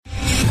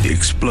The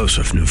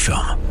explosive new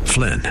film,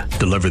 Flynn,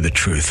 deliver the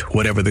truth,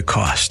 whatever the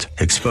cost,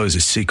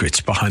 exposes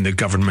secrets behind the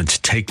government's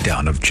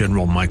takedown of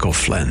General Michael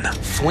Flynn.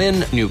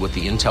 Flynn knew what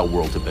the intel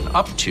world had been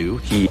up to.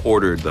 He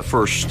ordered the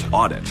first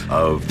audit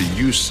of the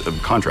use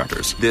of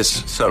contractors.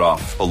 This set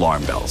off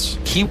alarm bells.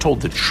 He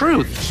told the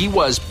truth. He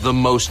was the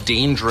most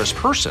dangerous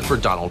person for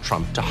Donald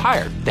Trump to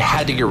hire. They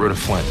had to get rid of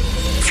Flynn.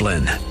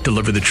 Flynn,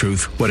 deliver the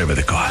truth, whatever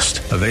the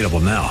cost. Available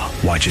now.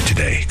 Watch it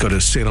today. Go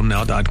to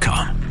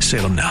salemnow.com.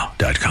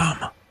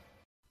 salemnow.com.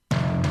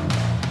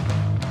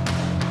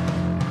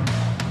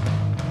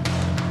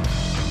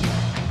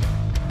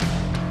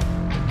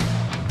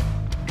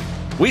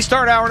 We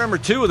start hour number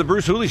 2 of the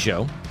Bruce Hooley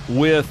Show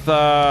with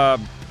a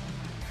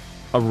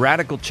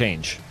radical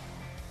change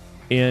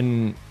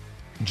in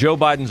Joe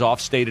Biden's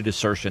oft-stated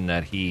assertion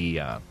that he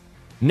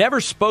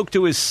never spoke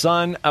to his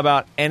son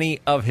about any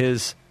of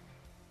his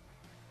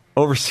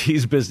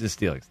overseas business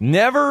dealings.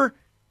 Never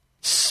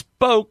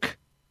spoke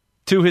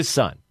to his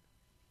son.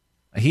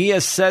 He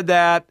has said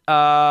that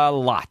a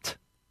lot.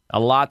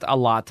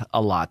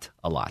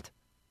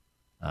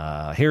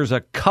 Here's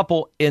a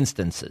couple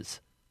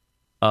instances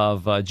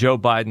of Joe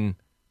Biden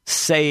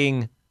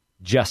saying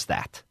just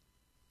that.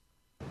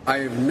 I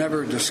have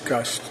never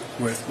discussed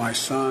with my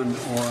son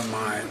or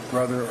my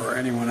brother or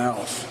anyone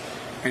else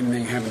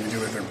anything having to do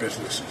with their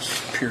businesses,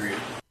 period.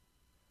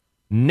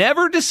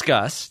 Never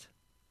discussed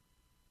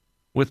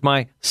with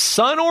my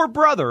son or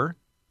brother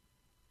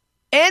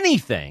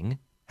anything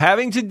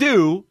having to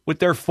do with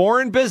their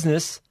foreign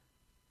business,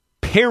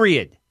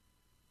 period.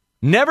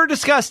 Never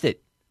discussed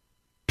it,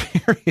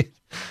 period.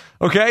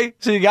 Okay,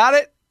 so you got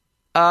it?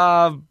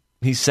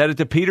 He said it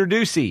to Peter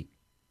Doocy.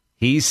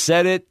 He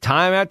said it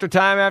time after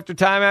time after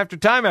time after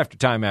time after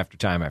time after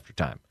time after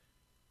time.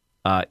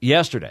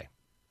 Yesterday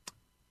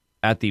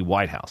at the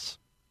White House.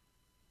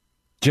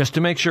 Just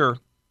to make sure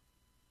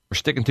we're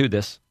sticking to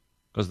this,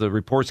 because the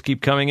reports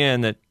keep coming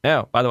in that,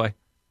 oh, by the way,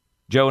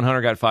 Joe and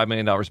Hunter got $5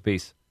 million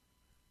apiece.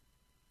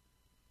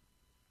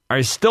 Are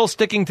you still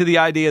sticking to the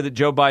idea that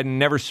Joe Biden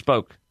never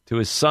spoke to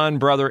his son,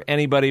 brother,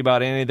 anybody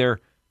about any of their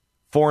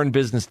foreign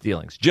business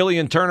dealings?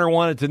 Jillian Turner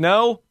wanted to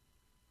know.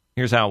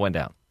 Here's how it went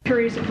down.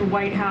 Curious if the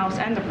White House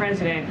and the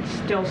president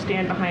still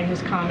stand behind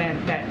his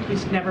comment that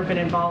he's never been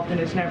involved and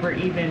has never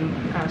even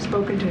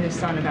spoken to his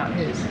son about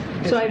his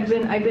business. So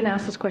I've been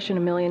asked this question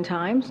a million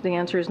times. The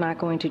answer is not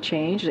going to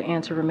change. The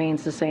answer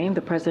remains the same.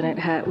 The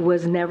president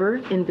was never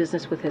in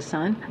business with his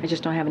son. I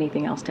just don't have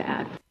anything else to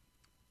add.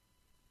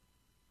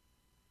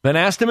 Been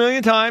asked a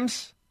million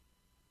times.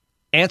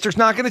 Answer's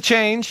not going to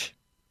change.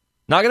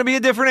 Not going to be a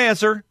different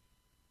answer.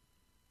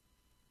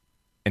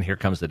 And here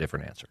comes the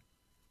different answer.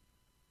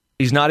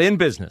 He's not in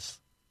business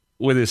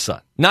with his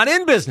son. Not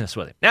in business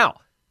with him.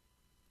 Now,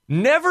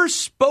 never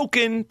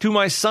spoken to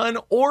my son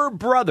or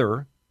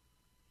brother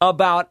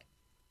about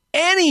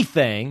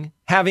anything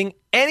having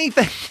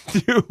anything to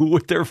do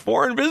with their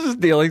foreign business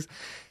dealings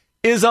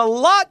is a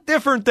lot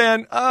different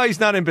than, oh, he's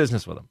not in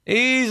business with them.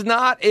 He's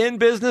not in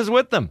business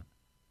with them.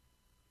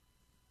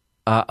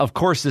 Of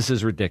course, this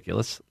is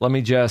ridiculous. Let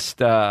me just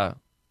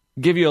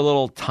give you a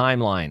little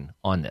timeline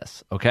on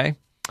this, okay?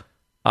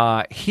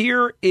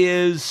 Here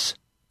is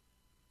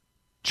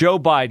Joe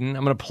Biden.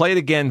 I'm going to play it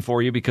again for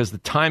you because the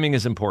timing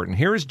is important.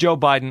 Here is Joe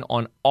Biden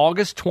on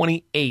August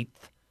 28th,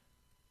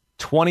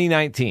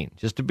 2019.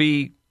 Just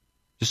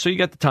so you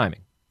get the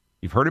timing.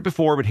 You've heard it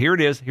before, but here it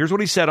is. Here's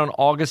what he said on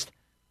August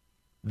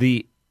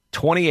the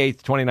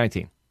 28th,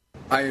 2019.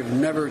 I have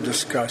never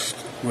discussed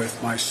with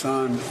my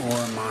son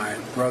or my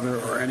brother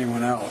or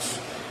anyone else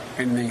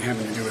anything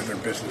having to do with their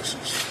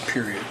businesses,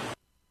 period.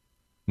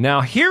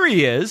 Now, here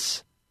he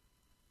is,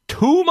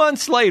 2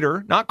 months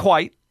later, not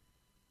quite,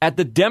 at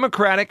the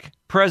Democratic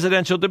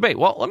presidential debate.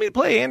 Well, let me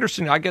play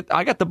Anderson. I got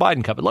the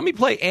Biden cut, but let me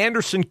play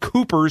Anderson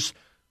Cooper's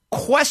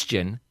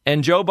question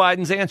and Joe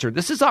Biden's answer.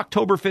 This is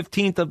October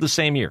 15th of the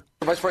same year.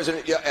 Vice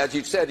President, as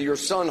you said, your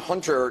son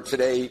Hunter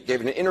today gave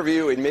an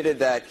interview, admitted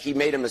that he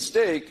made a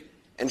mistake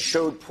and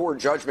showed poor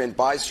judgment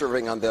by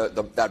serving on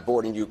that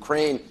board in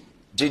Ukraine.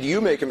 Did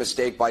you make a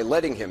mistake by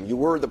letting him? You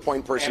were the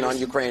point person on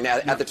Ukraine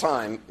at the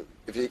time,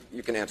 if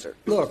you can answer.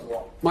 Look,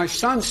 my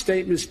son's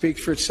statement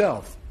speaks for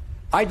itself.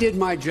 I did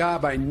my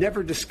job. I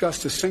never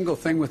discussed a single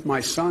thing with my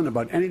son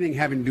about anything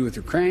having to do with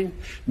Ukraine.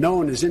 No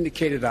one has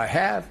indicated I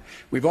have.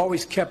 We've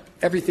always kept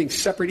everything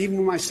separate. Even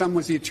when my son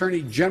was the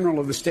Attorney General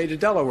of the state of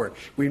Delaware,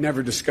 we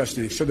never discussed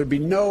anything. So there'd be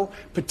no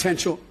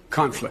potential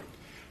conflict.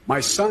 My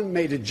son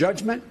made a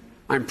judgment.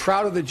 I'm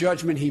proud of the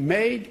judgment he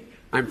made.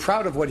 I'm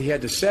proud of what he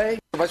had to say.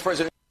 Vice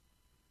President.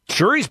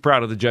 Sure, he's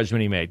proud of the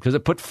judgment he made because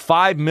it put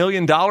 $5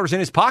 million in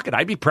his pocket.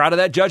 I'd be proud of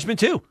that judgment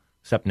too.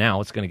 Except now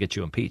it's going to get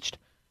you impeached.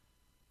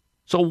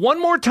 So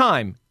one more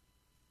time,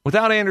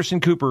 without Anderson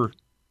Cooper,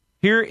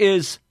 here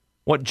is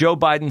what Joe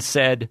Biden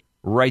said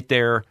right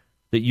there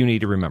that you need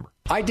to remember.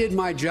 I did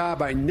my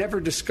job. I never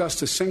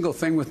discussed a single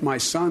thing with my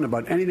son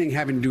about anything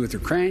having to do with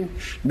Ukraine.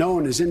 No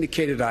one has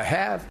indicated I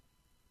have.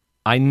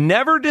 I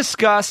never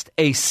discussed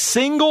a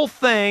single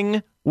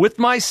thing with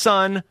my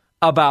son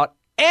about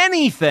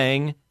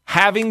anything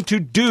having to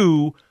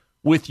do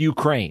with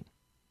Ukraine.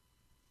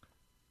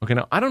 Okay,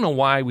 now, I don't know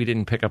why we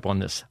didn't pick up on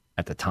this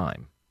at the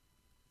time,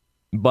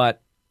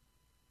 but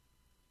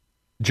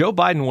Joe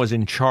Biden was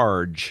in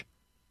charge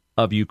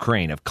of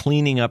Ukraine, of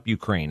cleaning up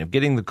Ukraine, of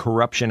getting the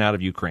corruption out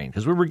of Ukraine,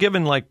 because we were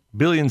given like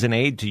billions in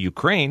aid to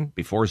Ukraine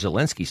before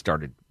Zelensky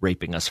started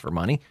raping us for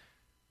money.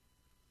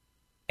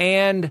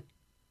 And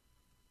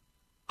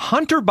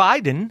Hunter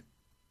Biden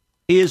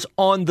is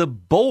on the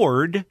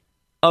board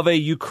of a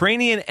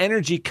Ukrainian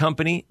energy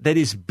company that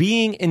is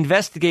being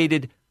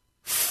investigated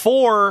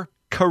for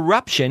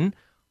corruption,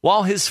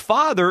 while his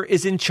father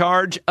is in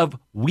charge of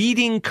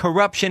weeding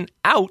corruption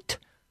out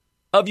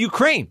of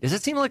Ukraine. Does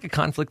it seem like a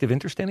conflict of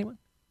interest to anyone?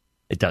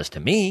 It does to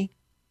me.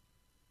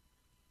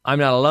 I'm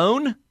not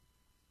alone.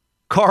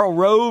 Karl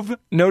Rove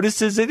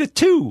notices it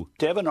too.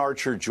 Devin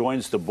Archer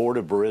joins the board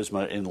of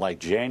Burisma in like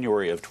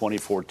January of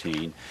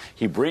 2014.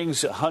 He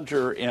brings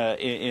Hunter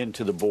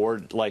into the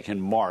board like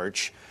in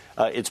March.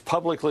 It's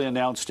publicly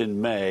announced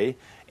in May.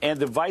 And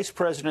the vice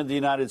president of the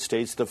United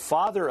States, the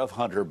father of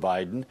Hunter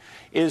Biden,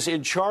 is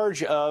in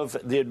charge of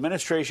the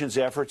administration's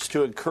efforts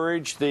to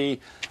encourage the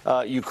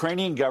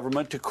Ukrainian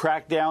government to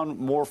crack down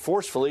more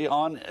forcefully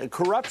on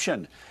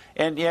corruption.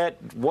 And yet,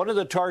 one of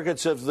the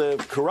targets of the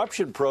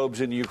corruption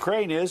probes in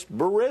Ukraine is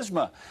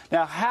Burisma.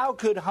 Now, how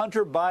could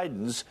Hunter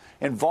Biden's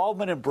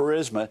involvement in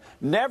Burisma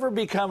never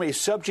become a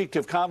subject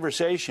of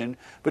conversation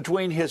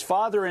between his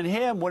father and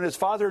him when his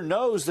father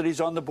knows that he's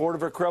on the board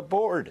of a corrupt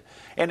board?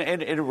 And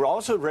it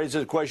also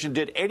raises the question,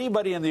 did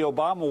anybody in the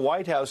Obama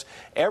White House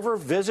ever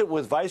visit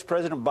with Vice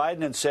President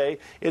Biden and say,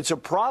 it's a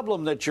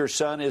problem that your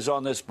son is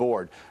on this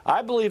board?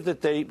 I believe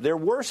that there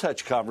were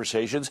such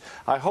conversations.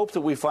 I hope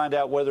that we find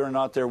out whether or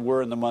not there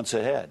were in the months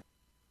ahead.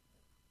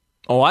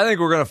 Oh, I think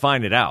we're going to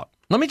find it out.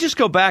 Let me just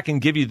go back and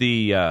give you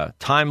the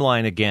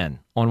timeline again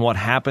on what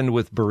happened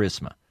with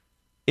Burisma.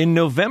 In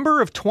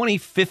November of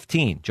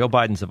 2015, Joe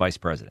Biden's the vice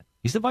president.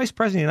 He's the vice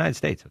president of the United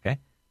States, okay?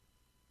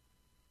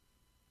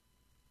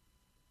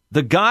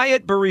 The guy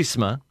at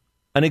Burisma,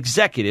 an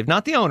executive,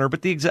 not the owner,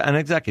 but an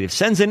executive,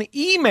 sends an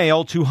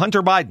email to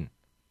Hunter Biden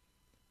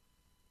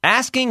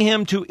asking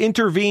him to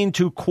intervene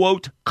to,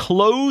 quote,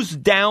 close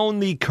down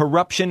the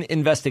corruption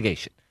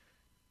investigation.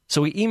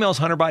 So he emails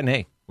Hunter Biden,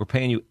 hey, we're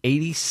paying you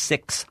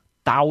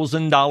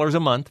 $86,000 a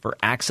month for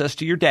access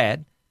to your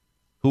dad,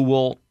 who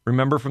will,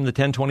 remember from the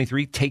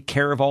 1023, take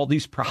care of all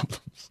these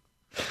problems.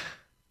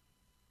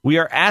 We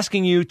are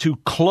asking you to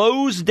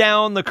close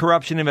down the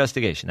corruption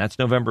investigation. That's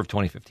November of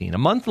 2015. A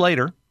month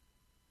later,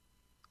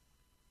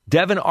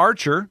 Devin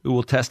Archer, who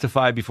will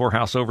testify before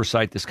House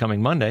Oversight this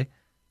coming Monday,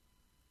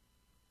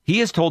 he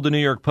has told the New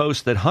York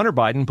Post that Hunter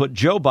Biden put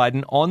Joe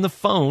Biden on the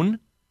phone,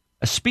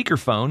 a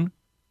speakerphone,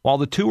 while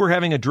the two were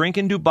having a drink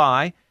in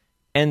Dubai,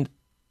 and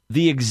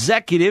the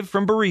executive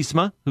from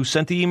Burisma, who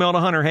sent the email to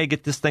Hunter, hey,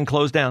 get this thing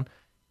closed down,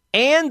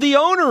 and the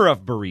owner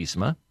of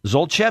Burisma,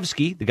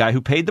 Zolchevsky, the guy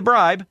who paid the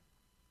bribe,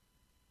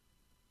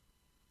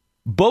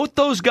 both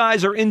those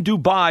guys are in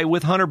Dubai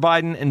with Hunter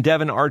Biden and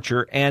Devin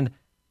Archer, and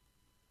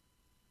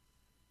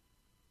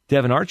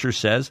Devin Archer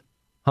says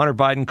Hunter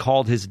Biden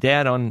called his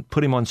dad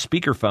put him on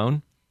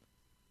speakerphone,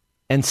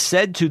 and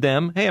said to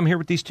them, hey, I'm here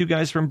with these two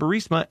guys from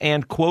Burisma,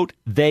 and, quote,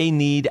 they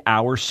need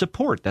our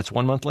support. That's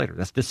 1 month later.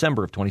 That's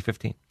December of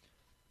 2015.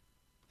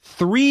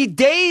 3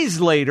 days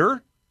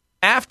later,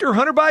 after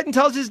Hunter Biden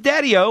tells his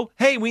daddy-o,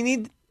 hey,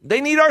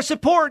 they need our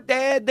support,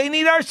 Dad. They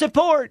need our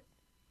support.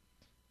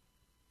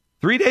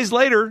 3 days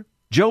later,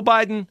 Joe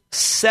Biden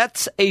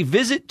sets a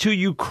visit to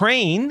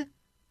Ukraine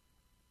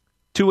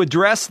to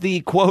address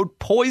the, quote,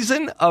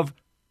 poison of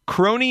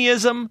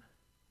cronyism,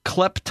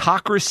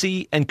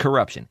 kleptocracy, and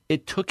corruption.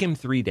 It took him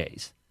 3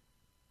 days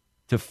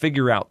to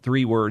figure out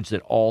three words that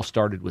all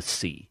started with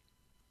C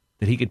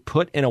that he could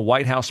put in a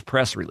White House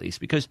press release,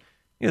 because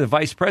the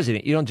vice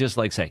president, you don't just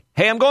like say,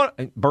 hey, I'm going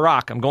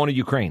to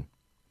Ukraine.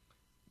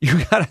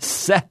 You got to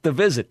set the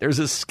visit. There's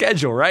a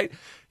schedule, right?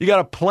 You got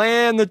to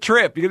plan the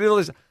trip. You got to do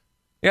this.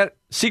 You got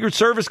Secret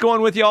Service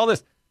going with you, all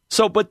this.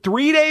 So, but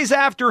 3 days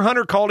after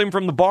Hunter called him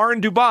from the bar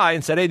in Dubai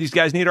and said, hey, these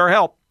guys need our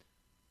help,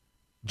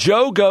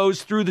 Joe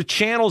goes through the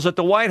channels at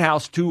the White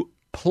House to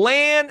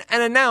plan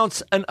and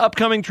announce an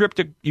upcoming trip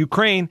to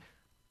Ukraine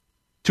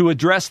to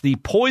address the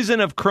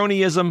poison of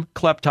cronyism,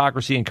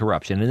 kleptocracy, and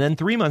corruption. And then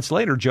 3 months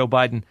later, Joe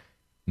Biden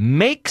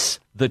makes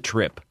the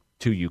trip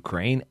to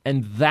Ukraine,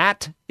 and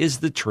that is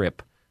the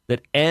trip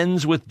that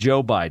ends with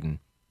Joe Biden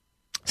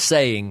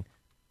saying,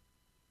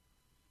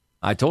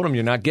 I told him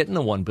you're not getting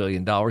the $1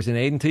 billion in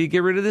aid until you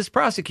get rid of this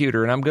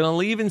prosecutor, and I'm going to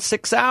leave in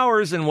 6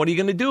 hours, and what are you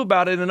going to do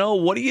about it? And oh,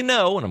 what do you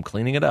know? And I'm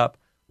cleaning it up.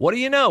 What do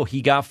you know?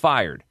 He got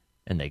fired,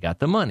 and they got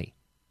the money.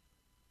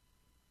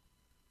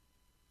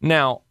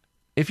 Now,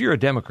 if you're a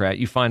Democrat,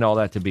 you find all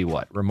that to be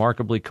what?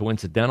 Remarkably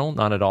coincidental,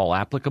 not at all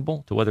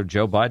applicable to whether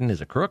Joe Biden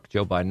is a crook.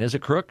 Joe Biden is a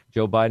crook.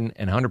 Joe Biden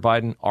and Hunter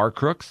Biden are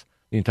crooks.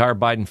 The entire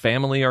Biden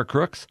family are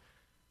crooks.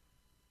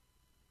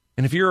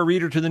 And if you're a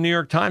reader to the New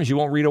York Times, you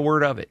won't read a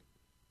word of it.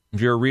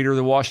 If you're a reader of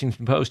the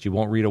Washington Post, you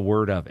won't read a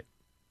word of it.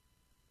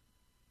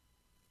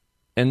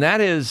 And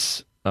that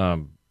is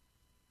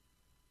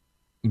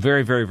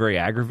very, very, very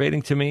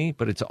aggravating to me,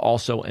 but it's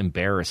also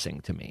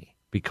embarrassing to me.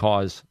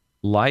 because,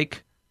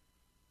 like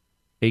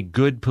a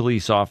good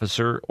police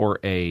officer or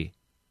a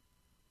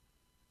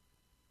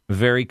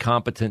very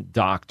competent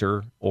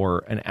doctor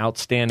or an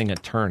outstanding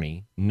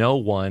attorney, no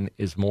one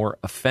is more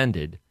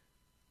offended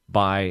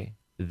by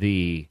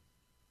the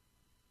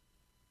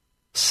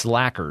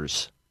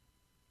slackers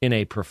in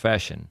a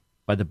profession,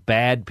 by the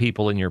bad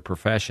people in your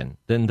profession,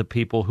 than the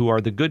people who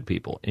are the good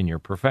people in your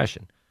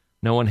profession.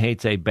 No one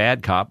hates a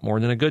bad cop more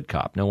than a good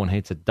cop. No one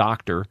hates a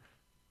doctor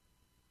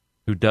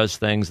who does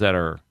things that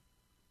are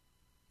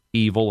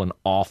evil and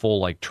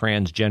awful, like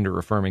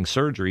transgender-affirming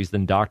surgeries,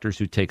 than doctors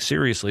who take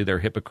seriously their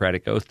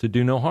Hippocratic oath to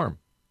do no harm.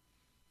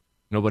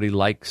 Nobody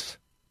likes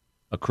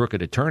a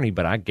crooked attorney,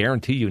 but I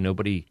guarantee you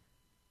nobody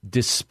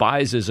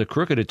despises a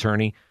crooked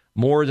attorney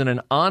more than an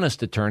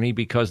honest attorney,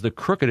 because the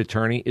crooked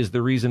attorney is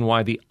the reason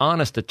why the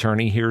honest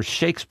attorney hears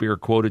Shakespeare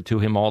quoted to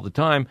him all the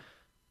time.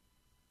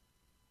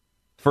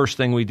 First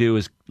thing we do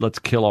is let's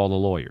kill all the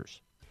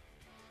lawyers.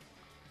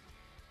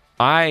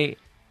 I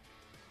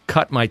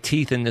cut my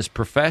teeth in this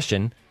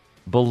profession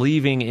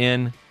believing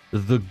in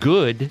the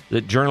good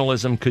that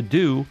journalism could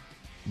do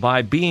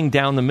by being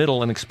down the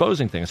middle and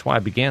exposing things. That's why I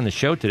began the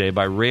show today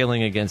by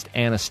railing against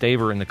Anna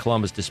Staver in the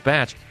Columbus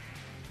Dispatch,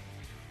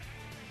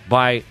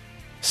 by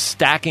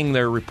stacking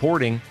their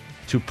reporting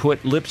to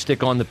put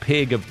lipstick on the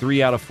pig of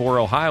 3 out of 4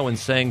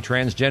 Ohioans saying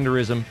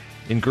transgenderism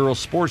in girls'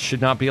 sports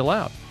should not be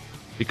allowed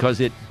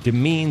because it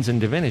demeans and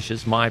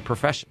diminishes my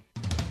profession.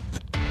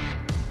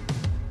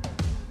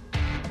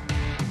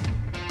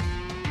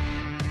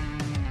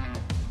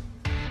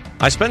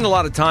 I spend a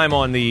lot of time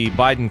on the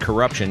Biden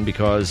corruption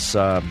because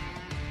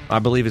I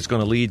believe it's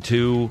going to lead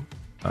to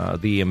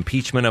the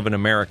impeachment of an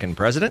American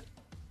president,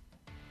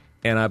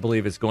 and I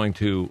believe it's going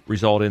to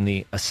result in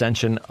the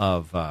ascension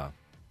of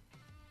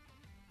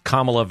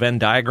Kamala Venn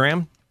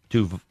diagram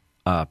to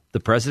the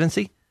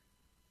presidency,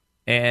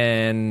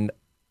 and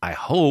I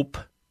hope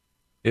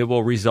it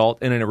will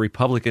result in a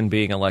Republican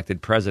being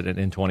elected president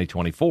in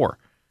 2024.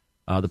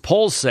 The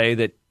polls say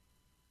that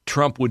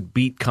Trump would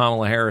beat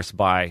Kamala Harris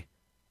by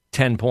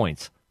 10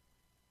 points.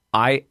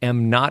 I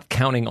am not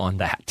counting on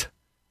that.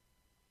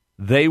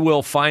 They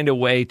will find a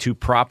way to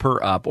prop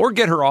her up or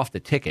get her off the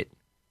ticket.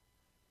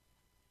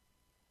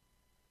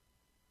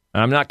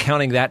 And I'm not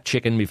counting that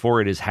chicken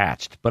before it is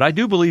hatched. But I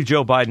do believe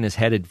Joe Biden is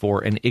headed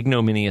for an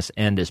ignominious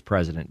end as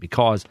president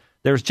because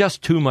there's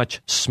just too much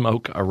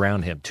smoke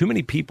around him. Too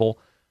many people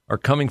are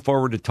coming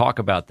forward to talk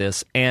about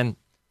this. And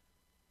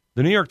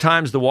the New York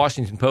Times, the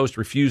Washington Post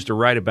refused to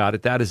write about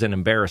it. That is an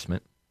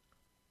embarrassment.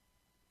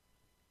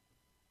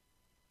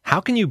 How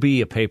can you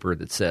be a paper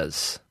that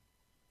says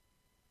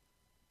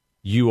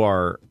you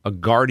are a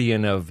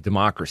guardian of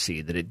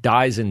democracy, that it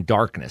dies in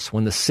darkness,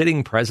 when the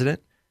sitting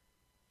president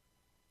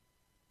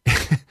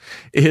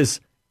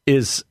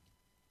is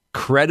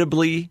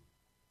credibly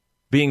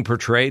being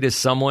portrayed as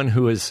someone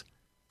who has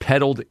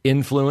peddled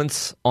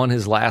influence on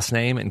his last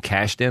name and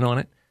cashed in on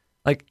it?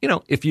 Like, you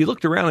know, if you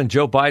looked around and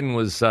Joe Biden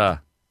was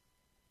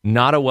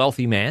not a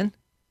wealthy man,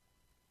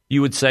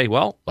 you would say,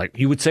 well, like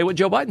you would say what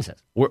Joe Biden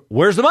says.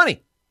 Where's the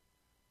money?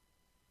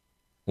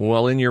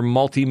 Well, in your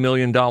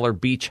multi-million-dollar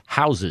beach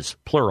houses,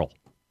 plural.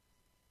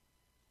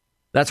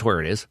 That's where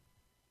it is.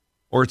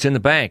 Or it's in the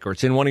bank, or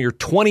it's in one of your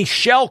 20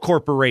 shell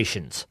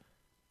corporations,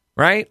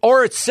 right?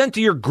 Or it's sent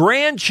to your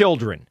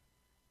grandchildren,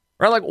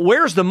 right? Like,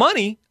 where's the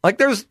money? Like,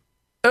 there's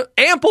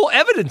ample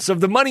evidence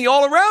of the money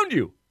all around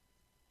you.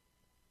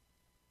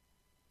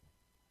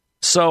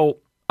 So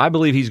I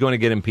believe he's going to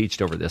get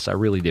impeached over this. I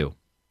really do.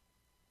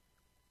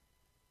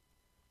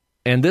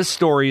 And this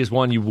story is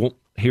one you won't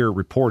hear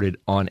reported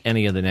on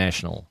any of the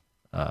national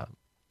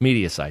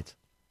media sites.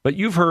 But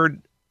you've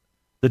heard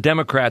the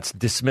Democrats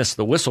dismiss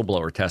the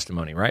whistleblower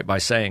testimony, right? By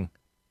saying,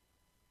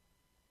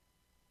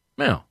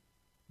 no,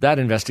 that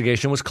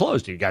investigation was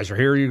closed. You guys are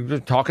here, you're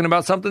talking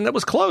about something that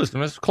was closed. It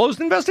was a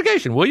closed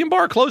investigation. William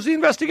Barr closed the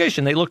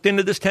investigation. They looked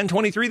into this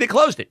 1023. They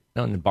closed it.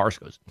 And then Barr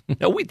goes,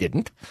 no, we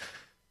didn't.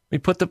 We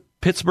put the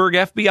Pittsburgh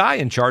FBI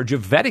in charge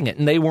of vetting it,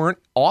 and they weren't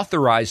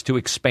authorized to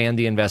expand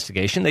the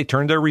investigation. They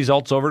turned their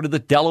results over to the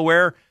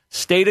Delaware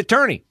state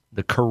attorney,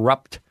 the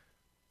corrupt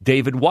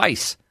David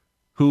Weiss,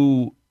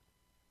 who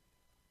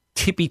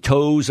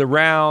tippy-toes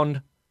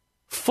around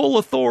full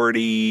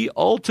authority,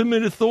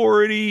 ultimate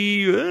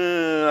authority.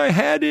 I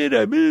had it.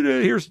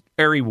 Here's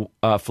Ari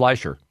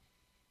Fleischer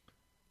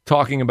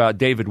talking about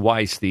David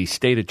Weiss, the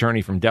state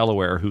attorney from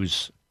Delaware,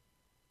 who's,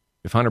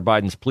 if Hunter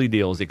Biden's plea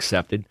deal is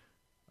accepted,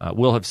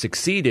 will have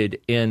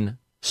succeeded in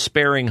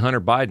sparing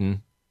Hunter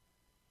Biden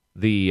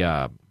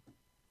the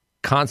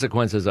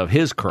consequences of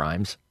his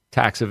crimes,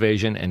 tax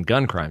evasion and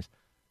gun crimes.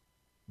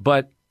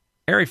 But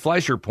Ari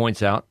Fleischer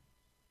points out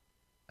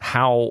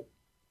how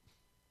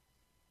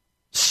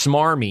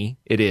smarmy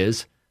it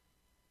is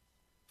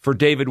for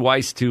David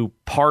Weiss to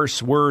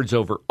parse words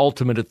over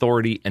ultimate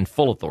authority and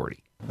full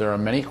authority. There are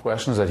many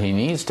questions that he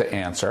needs to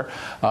answer,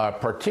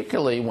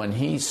 particularly when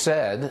he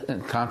said,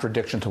 in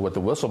contradiction to what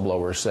the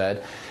whistleblower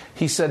said,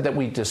 he said that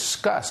we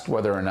discussed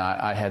whether or not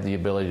I had the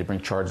ability to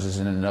bring charges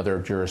in another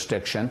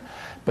jurisdiction,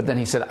 but then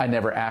he said I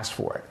never asked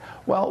for it.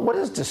 Well, what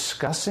does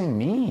discussing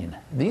mean?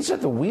 These are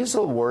the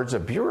weasel words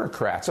of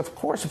bureaucrats. Of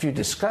course, if you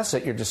discuss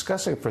it, you're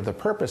discussing it for the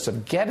purpose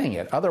of getting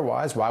it.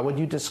 Otherwise, why would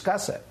you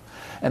discuss it?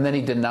 And then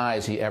he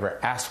denies he ever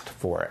asked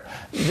for it.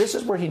 This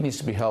is where he needs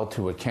to be held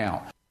to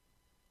account.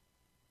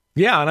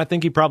 Yeah, and I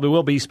think he probably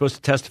will be. He's supposed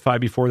to testify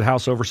before the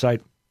House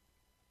Oversight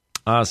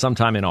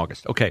sometime in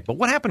August. Okay, but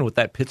what happened with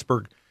that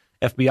Pittsburgh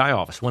FBI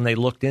office when they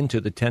looked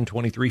into the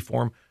 1023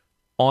 form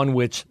on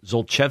which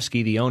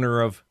Zlochevsky, the owner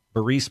of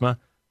Burisma,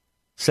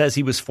 says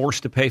he was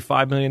forced to pay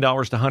 $5 million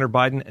to Hunter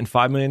Biden and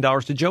 $5 million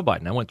to Joe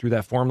Biden? I went through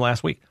that form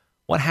last week.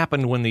 What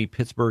happened when the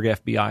Pittsburgh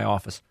FBI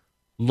office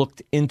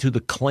looked into the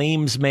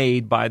claims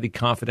made by the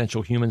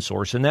confidential human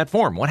source in that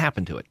form? What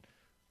happened to it?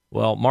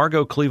 Well,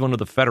 Margot Cleveland of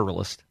The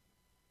Federalist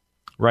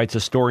writes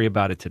a story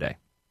about it today.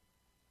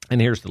 And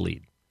here's the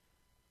lead.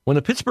 When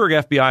the Pittsburgh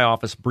FBI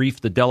office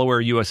briefed the Delaware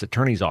U.S.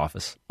 Attorney's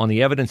Office on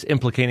the evidence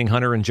implicating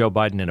Hunter and Joe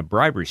Biden in a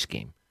bribery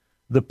scheme,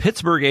 the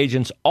Pittsburgh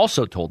agents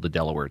also told the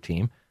Delaware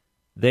team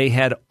they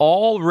had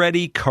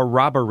already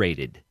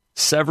corroborated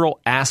several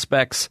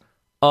aspects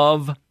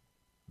of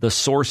the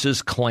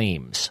source's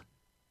claims.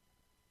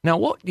 Now,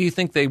 what do you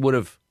think they would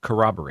have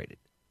corroborated?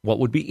 What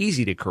would be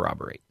easy to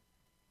corroborate?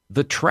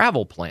 The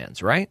travel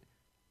plans, right?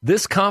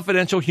 This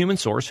confidential human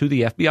source, who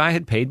the FBI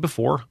had paid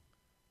before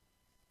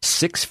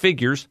 6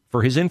 figures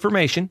for his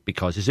information,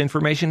 because his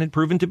information had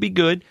proven to be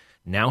good,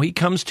 now he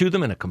comes to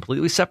them in a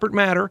completely separate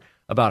matter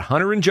about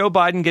Hunter and Joe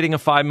Biden getting a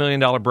 $5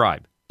 million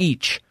bribe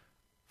each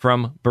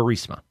from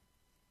Burisma.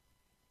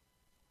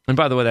 And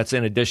by the way, that's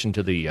in addition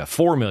to the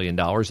 $4 million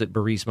that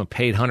Burisma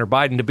paid Hunter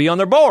Biden to be on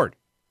their board.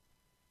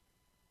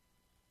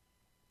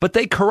 But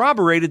they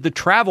corroborated the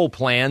travel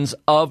plans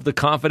of the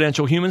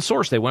confidential human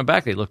source. They went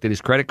back, they looked at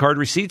his credit card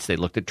receipts, they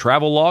looked at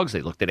travel logs,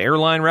 they looked at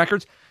airline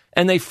records,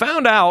 and they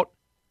found out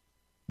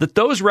that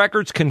those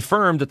records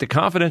confirmed that the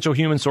confidential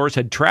human source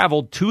had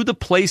traveled to the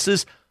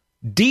places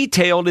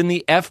detailed in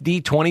the FD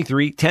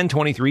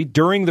 1023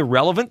 during the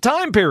relevant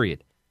time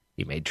period.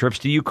 He made trips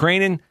to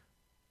Ukraine in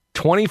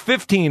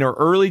 2015 or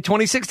early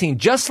 2016,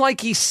 just like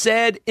he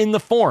said in the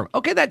form.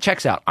 Okay, that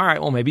checks out. All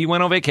right, well, maybe he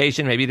went on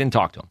vacation, maybe he didn't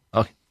talk to him.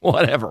 Okay,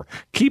 whatever.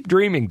 Keep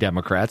dreaming,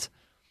 Democrats.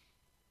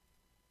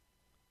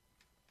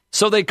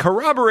 So they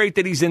corroborate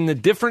that he's in the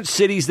different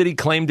cities that he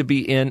claimed to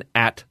be in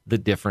at the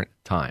different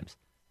times.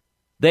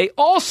 They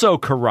also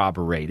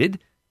corroborated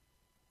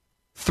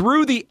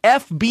through the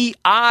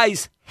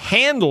FBI's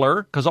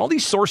handler, because all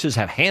these sources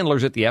have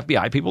handlers at the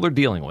FBI, people they're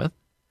dealing with.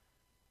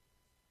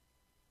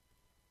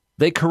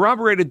 They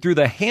corroborated through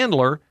the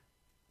handler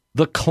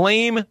the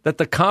claim that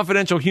the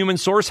confidential human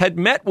source had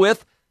met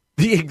with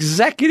the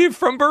executive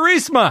from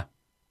Burisma.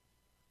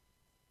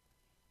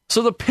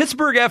 So the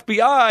Pittsburgh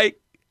FBI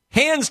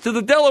hands to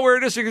the Delaware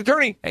District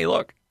Attorney, hey,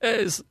 look,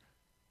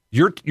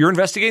 you're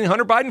investigating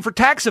Hunter Biden for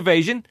tax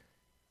evasion.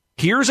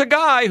 Here's a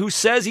guy who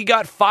says he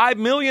got $5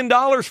 million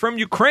from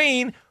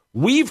Ukraine.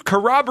 We've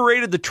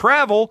corroborated the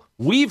travel.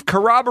 We've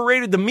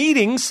corroborated the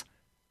meetings.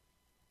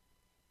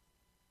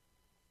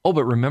 Oh,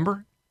 but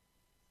remember?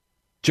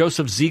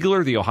 Joseph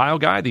Ziegler, the Ohio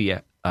guy,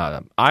 the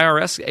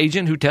IRS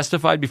agent who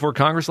testified before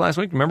Congress last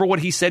week. Remember what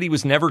he said he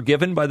was never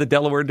given by the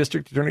Delaware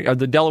District Attorney or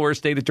the Delaware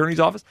State Attorney's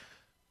Office?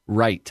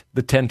 Right,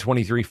 the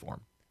 1023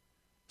 form.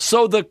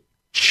 So the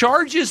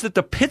charges that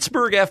the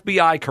Pittsburgh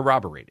FBI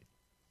corroborated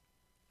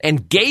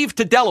and gave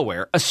to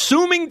Delaware,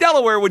 assuming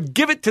Delaware would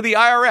give it to the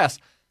IRS,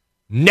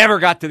 never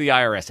got to the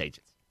IRS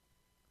agents.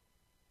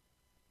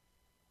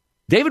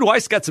 David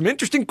Weiss got some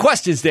interesting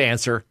questions to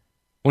answer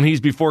when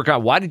he's before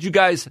Congress. What did you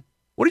guys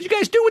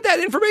do with that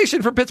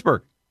information from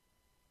Pittsburgh?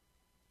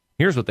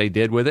 Here's what they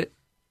did with it.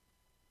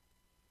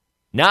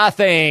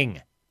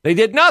 Nothing. They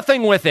did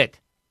nothing with it.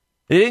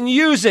 They didn't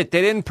use it.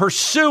 They didn't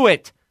pursue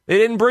it. They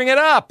didn't bring it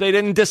up. They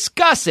didn't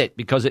discuss it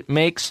because it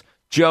makes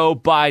Joe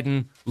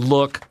Biden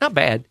look, not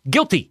bad,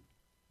 guilty.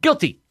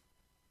 Guilty.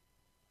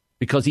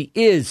 Because he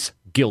is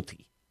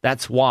guilty.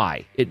 That's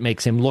why it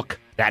makes him look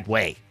that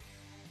way.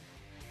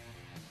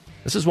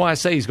 This is why I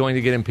say he's going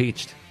to get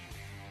impeached.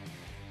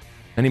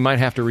 And he might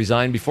have to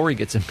resign before he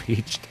gets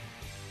impeached.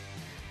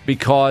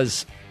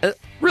 Because,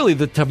 really,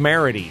 the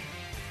temerity,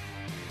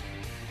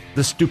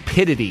 the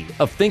stupidity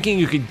of thinking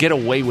you could get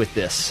away with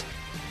this.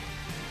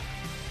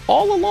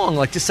 All along,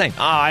 like just saying,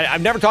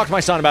 I've never talked to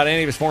my son about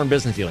any of his foreign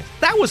business dealings.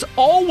 That was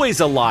always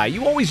a lie.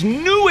 You always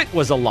knew it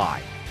was a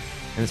lie.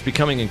 And it's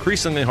becoming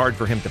increasingly hard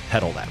for him to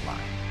peddle that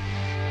lie.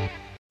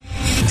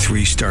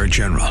 3-star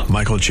General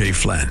Michael J.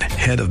 Flynn,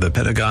 head of the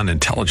Pentagon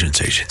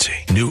Intelligence Agency,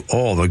 knew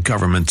all the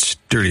government's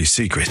dirty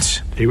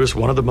secrets. He was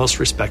one of the most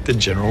respected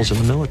generals in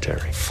the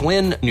military.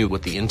 Flynn knew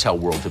what the intel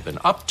world had been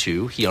up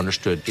to. He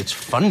understood its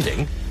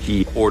funding.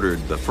 He ordered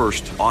the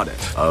first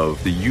audit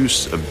of the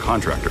use of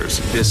contractors.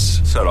 This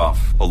set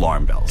off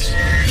alarm bells.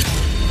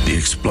 The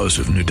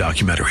explosive new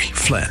documentary,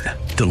 Flynn,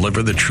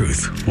 Deliver the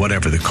Truth,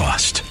 Whatever the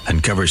Cost,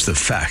 uncovers the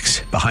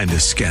facts behind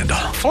this scandal.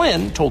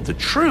 Flynn told the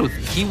truth.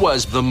 He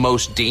was the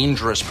most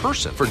dangerous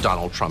person for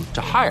Donald Trump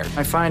to hire.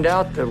 I find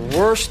out the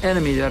worst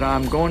enemy that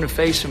I'm going to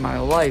face in my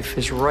life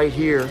is right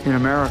here in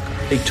America.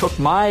 They took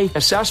my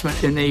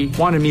assessment and they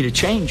wanted me to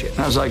change it. And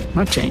I was like, I'm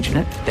not changing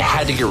it. They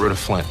had to get rid of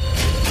Flynn.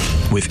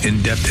 With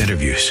in-depth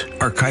interviews,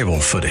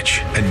 archival footage,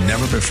 and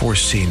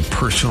never-before-seen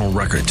personal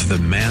records of the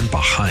man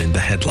behind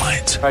the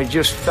headlines. I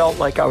just felt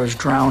like I was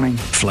drowning.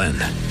 Flynn,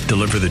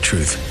 Deliver the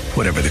Truth,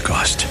 Whatever the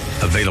Cost.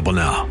 Available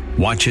now.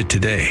 Watch it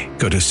today.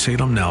 Go to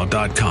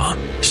salemnow.com.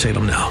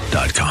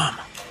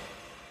 salemnow.com.